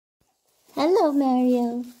Hello,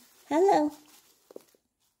 Mario. Hello.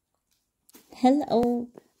 Hello.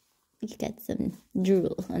 You got some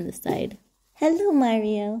drool on the side. Hello,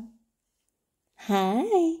 Mario.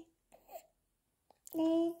 Hi.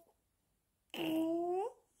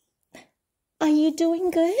 Are you doing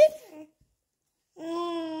good?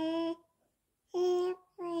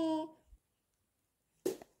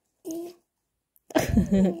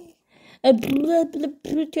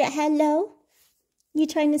 Hello? You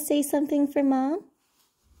trying to say something for Mom?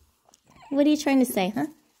 What are you trying to say, huh?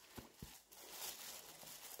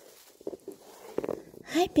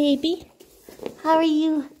 Hi, baby. How are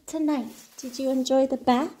you tonight? Did you enjoy the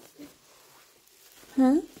bath?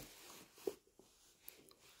 Huh?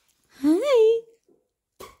 Hi.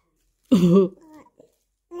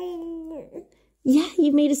 Yeah,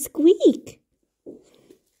 you made a squeak.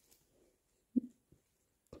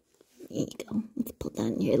 There you go. Let's pull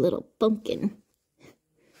down your little pumpkin.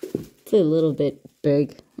 It's a little bit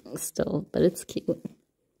big still, but it's cute.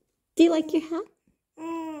 Do you like your hat?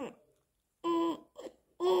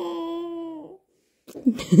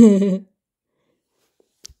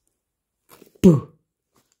 Boo.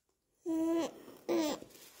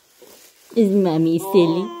 Is Mommy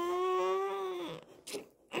silly?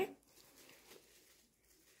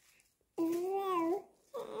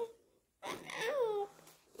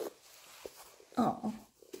 Oh.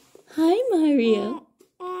 Hi, Mario.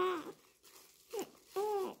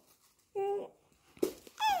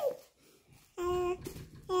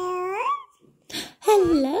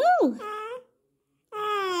 Hello.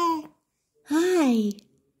 Hi.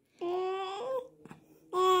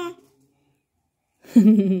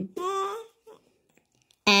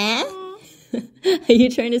 Are you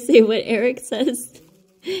trying to say what Eric says?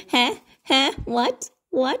 Huh? Huh? What?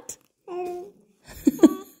 What?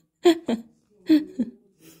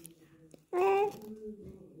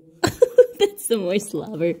 That's some more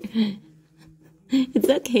slobber. It's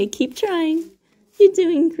okay. Keep trying. You're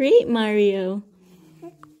doing great, Mario.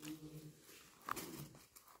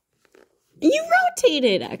 You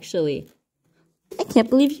rotated, actually. I can't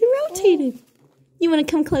believe you rotated. You want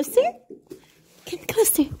to come closer? Come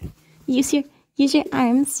closer. Use your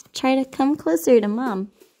arms. Try to come closer to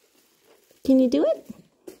Mom. Can you do it?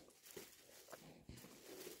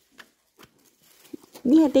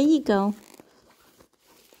 Yeah, there you go.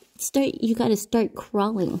 You gotta start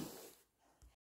crawling.